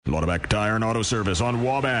Lodebeck Tire and Auto Service on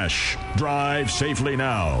Wabash. Drive safely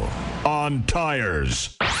now on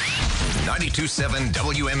Tires. 92.7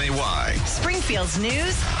 WMAY. Springfield's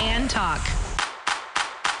news and talk.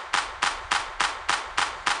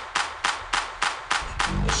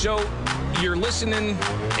 So you're listening,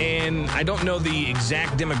 and I don't know the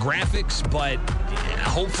exact demographics, but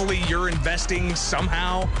hopefully you're investing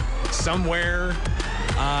somehow, somewhere,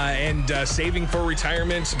 and saving for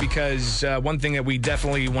retirement, because one thing that we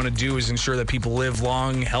definitely want to do is ensure that people live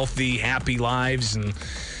long, healthy, happy lives. And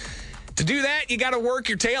to do that, you got to work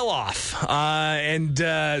your tail off and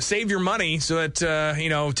save your money so that,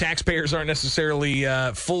 taxpayers aren't necessarily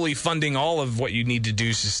fully funding all of what you need to do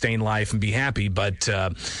to sustain life and be happy. But,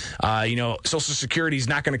 Social Security is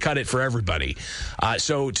not going to cut it for everybody.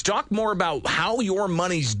 So to talk more about how your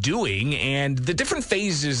money's doing and the different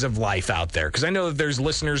phases of life out there, because I know that there's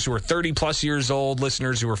listeners who are 30-plus years old,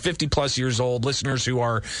 listeners who are 50-plus years old, listeners who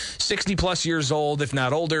are 60-plus years old, if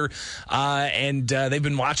not older, and they've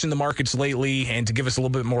been watching the markets lately. And to give us a little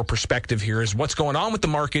bit more perspective here is what's going on with the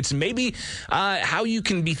markets, and maybe how you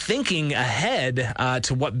can be thinking ahead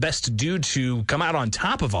to what best to do to come out on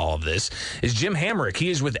top of all of this is Jim Hamrick. He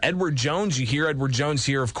is with Edward Jones. You hear Edward Jones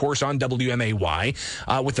here, of course, on WMAY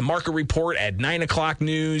with the market report at 9 o'clock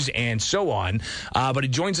news and so on. But he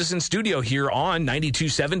joins us in studio here on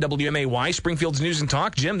 92.7 WMAY, Springfield's News and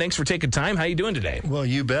Talk. Jim, thanks for taking time. How you doing today? Well,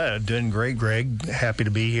 you bet. Doing great, Greg. Happy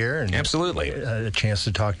to be here. And absolutely. A chance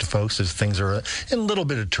to talk to folks as things are in a little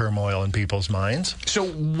bit of turmoil in people's minds. So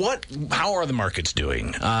how are the markets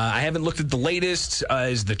doing? I haven't looked at the latest.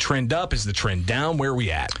 Is the trend up? Is the trend down? Where are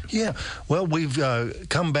we at? Yeah, well, we've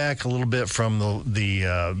come back a little bit from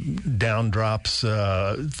the down drops 3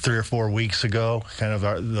 or 4 weeks ago, kind of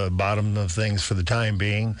the bottom of things for the time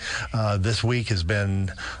being. This week has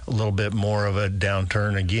been a little bit more of a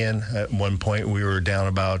downturn again. At one point, we were down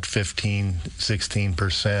about 15,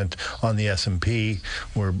 16% on the S&P.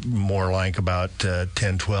 We're more like about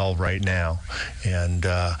 10, 12 right now. And,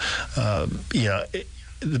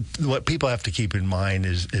 what people have to keep in mind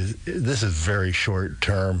is this is very short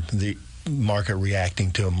term. The market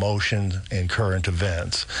reacting to emotions and current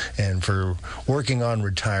events. And for working on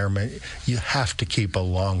retirement, you have to keep a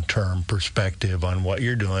long-term perspective on what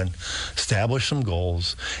you're doing, establish some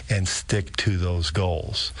goals, and stick to those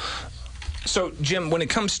goals. So, Jim, when it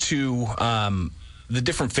comes to the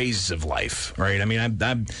different phases of life, right? I mean,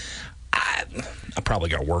 I'm probably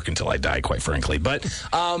going to work until I die, quite frankly. But,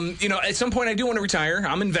 at some point I do want to retire.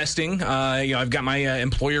 I'm investing. I've got my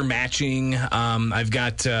employer matching. I've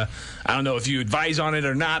got, I don't know if you advise on it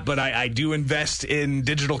or not, but I do invest in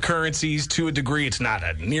digital currencies to a degree. It's not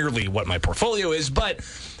nearly what my portfolio is, but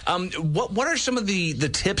what are some of the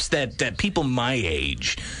tips that people my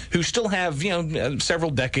age who still have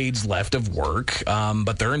several decades left of work,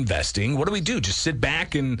 but they're investing? What do we do? Just sit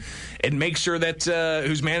back and make sure that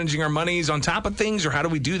who's managing our money is on top of things, or how do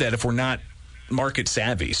we do that if we're not market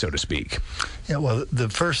savvy, so to speak? Yeah, well, the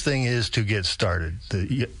first thing is to get started.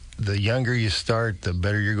 The younger you start, the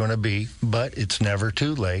better you're going to be, but it's never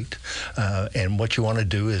too late. And what you want to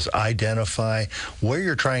do is identify where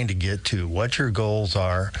you're trying to get to, what your goals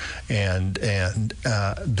are, and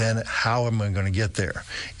then how am I going to get there?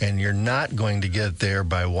 And you're not going to get there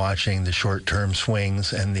by watching the short-term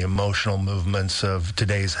swings and the emotional movements of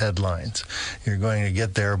today's headlines. You're going to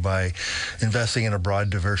get there by investing in a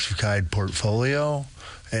broad, diversified portfolio,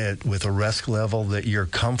 with a risk level that you're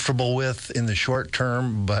comfortable with in the short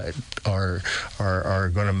term, but are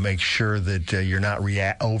going to make sure that you're not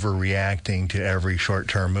overreacting to every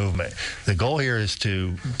short-term movement. The goal here is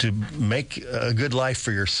to make a good life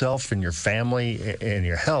for yourself and your family and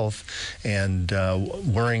your health, and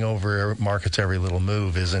worrying over markets every little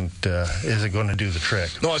move isn't going to do the trick.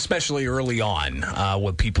 No, especially early on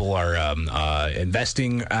when people are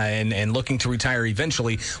investing and looking to retire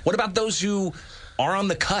eventually. What about those who are on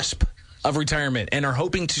the cusp of retirement and are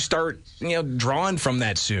hoping to start, drawing from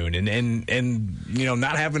that soon and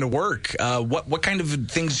not having to work? What kind of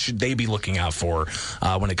things should they be looking out for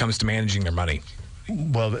when it comes to managing their money?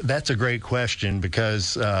 Well, that's a great question,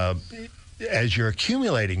 because as you're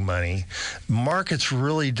accumulating money, markets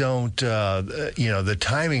really don't, the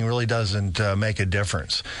timing really doesn't make a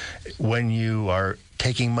difference. When you are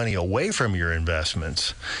taking money away from your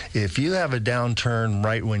investments, if you have a downturn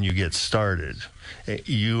right when you get started,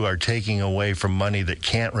 you are taking away from money that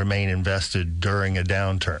can't remain invested during a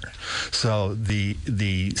downturn. So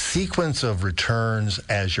the sequence of returns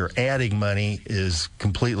as you're adding money is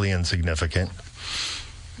completely insignificant.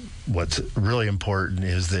 What's really important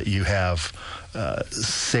is that you have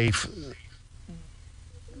safe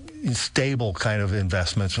stable kind of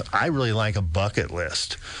investments, I really like a bucket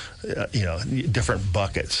list. Different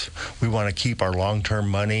buckets. We want to keep our long-term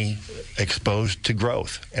money exposed to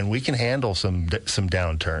growth, and we can handle some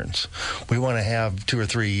downturns. We want to have 2 or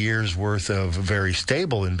 3 years worth of very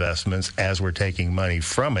stable investments as we're taking money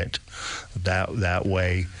from it. That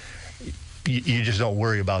way, you just don't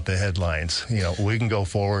worry about the headlines. We can go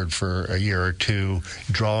forward for a year or two,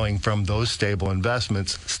 drawing from those stable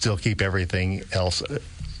investments, still keep everything else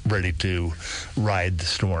ready to ride the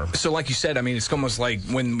storm. So like you said, I mean, it's almost like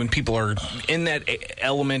when people are in that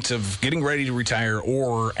element of getting ready to retire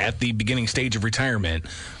or at the beginning stage of retirement,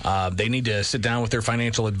 they need to sit down with their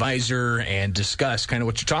financial advisor and discuss kind of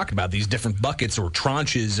what you're talking about, these different buckets or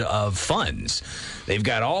tranches of funds. They've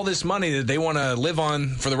got all this money that they want to live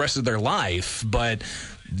on for the rest of their life, but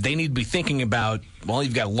they need to be thinking about, well,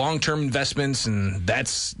 you've got long-term investments, and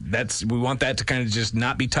that's we want that to kind of just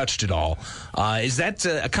not be touched at all. Is that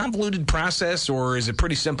a convoluted process, or is it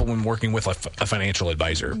pretty simple when working with a financial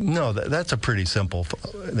advisor? No, that's a pretty simple.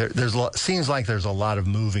 Seems like there's a lot of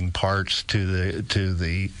moving parts to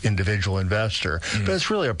the individual investor, but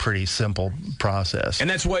it's really a pretty simple process. And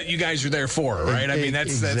that's what you guys are there for, right? I mean,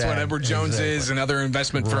 that's what Edward Jones is, and other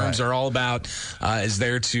investment firms are all about, is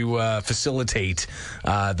there to facilitate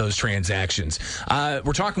those transactions.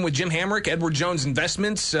 We're talking with Jim Hamrick, Edward Jones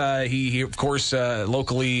Investments. He of course,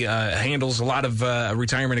 locally handles a lot of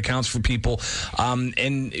retirement accounts for people.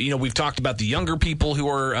 And, we've talked about the younger people who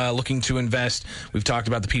are looking to invest. We've talked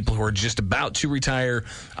about the people who are just about to retire.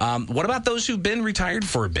 What about those who've been retired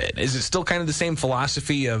for a bit? Is it still kind of the same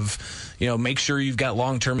philosophy of, make sure you've got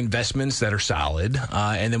long-term investments that are solid,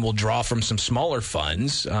 and then we'll draw from some smaller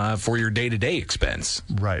funds for your day-to-day expense?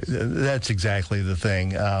 Right. That's exactly the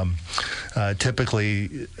thing. Typically,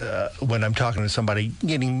 when I'm talking to somebody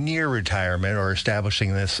getting near retirement or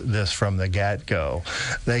establishing this from the get-go,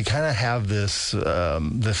 they kind of have this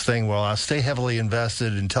thing, well, I'll stay heavily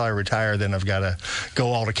invested until I retire, then I've got to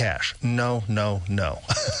go all to cash. No.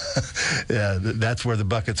 That's where the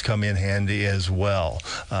buckets come in handy as well.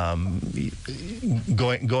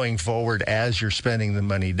 Going forward, as you're spending the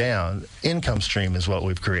money down, income stream is what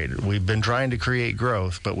we've created. We've been trying to create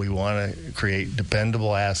growth, but we want to create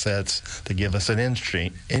dependable assets to give us an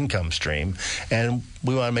income stream, and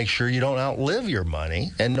we want to make sure you don't outlive your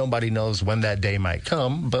money, and nobody knows when that day might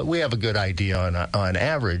come, but we have a good idea on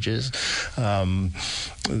averages.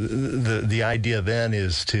 The idea then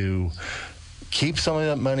is to keep some of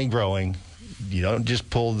that money growing. You don't just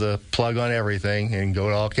pull the plug on everything and go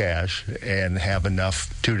to all cash, and have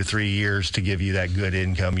enough 2 to 3 years to give you that good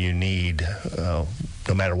income you need,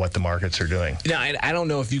 no matter what the markets are doing. Now, I don't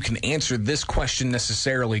know if you can answer this question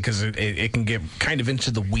necessarily, because it can get kind of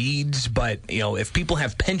into the weeds, but, if people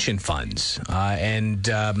have pension funds, and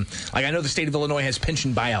like I know the state of Illinois has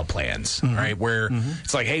pension buyout plans, right, where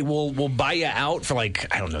it's like, hey, we'll buy you out for,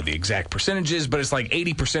 like, I don't know the exact percentages, but it's like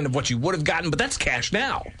 80% of what you would have gotten, but that's cash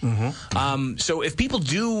now. So if people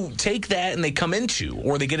do take that and they come into,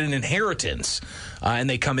 or they get an inheritance, and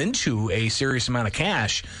they come into a serious amount of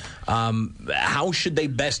cash, how should they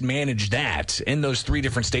best manage that in those 3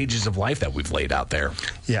 different stages of life that we've laid out there?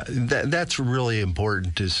 Yeah, that's really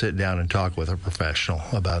important, to sit down and talk with a professional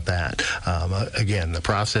about that. Again, the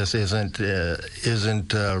process isn't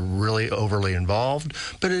really overly involved,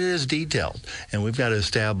 but it is detailed, and we've got to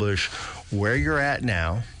establish where you're at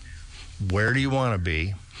now, where do you want to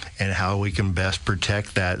be, and how we can best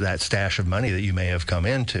protect that stash of money that you may have come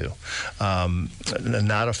into.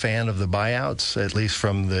 Not a fan of the buyouts, at least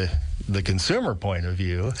from the consumer point of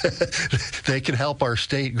view. They can help our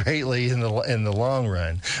state greatly in the long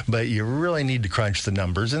run, but you really need to crunch the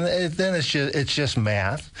numbers, and then it's just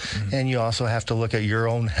math. And you also have to look at your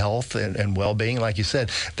own health and well-being. Like you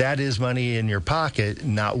said, that is money in your pocket,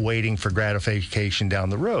 not waiting for gratification down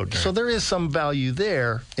the road. So there is some value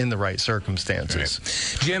there in the right circumstances.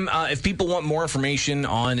 Jim, if people want more information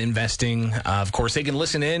on investing, of course they can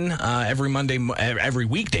listen in every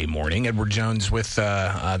weekday morning. Edward Jones with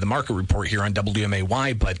the Market Report here on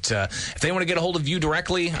WMAY. But if they want to get a hold of you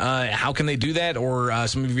directly, how can they do that, or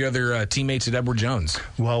some of your other teammates at Edward Jones?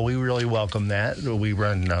 Well, we really welcome that. We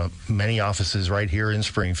run many offices right here in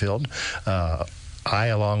Springfield. I,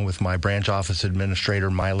 along with my branch office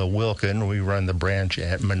administrator, Mila Wilkin, we run the branch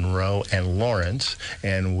at Monroe and Lawrence,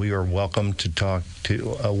 and we are welcome to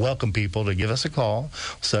welcome people to give us a call,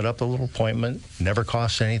 set up a little appointment. Never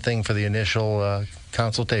costs anything for the initial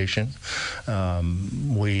consultation.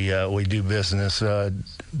 We do business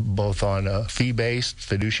both on a fee-based,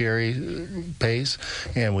 fiduciary base,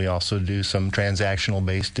 and we also do some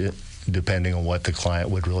transactional-based depending on what the client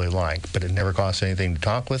would really like. But it never costs anything to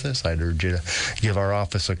talk with us. I'd urge you to give our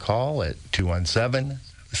office a call at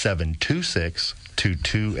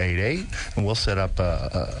 217-726-2288, and we'll set up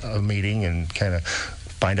a meeting and kind of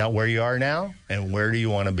find out where you are now and where do you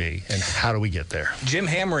want to be and how do we get there. Jim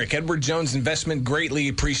Hamrick, Edward Jones Investment, greatly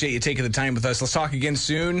appreciate you taking the time with us. Let's talk again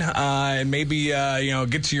soon. Maybe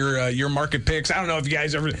get to your market picks. I don't know if you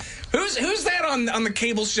guys ever who's that on the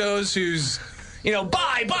cable shows who's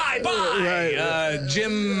buy. Right.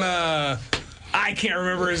 Jim I can't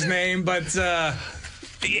remember his name, but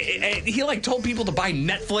he told people to buy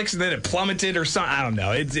Netflix and then it plummeted or something. I don't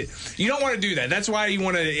know. You don't want to do that. That's why you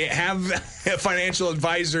want to have a financial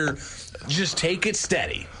advisor. Just take it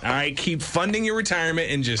steady. All right. Keep funding your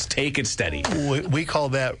retirement and just take it steady. We call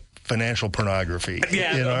that financial pornography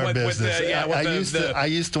in our business. I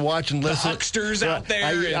used to watch and listen. The hucksters out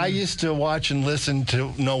there. I used to watch and listen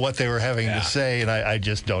to know what they were having to say, and I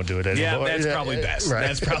just don't do it anymore. Yeah, that's probably best. Right.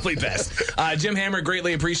 That's probably best. Jim Hamrick,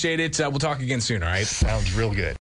 greatly appreciate it. We'll talk again soon, all right? Sounds real good.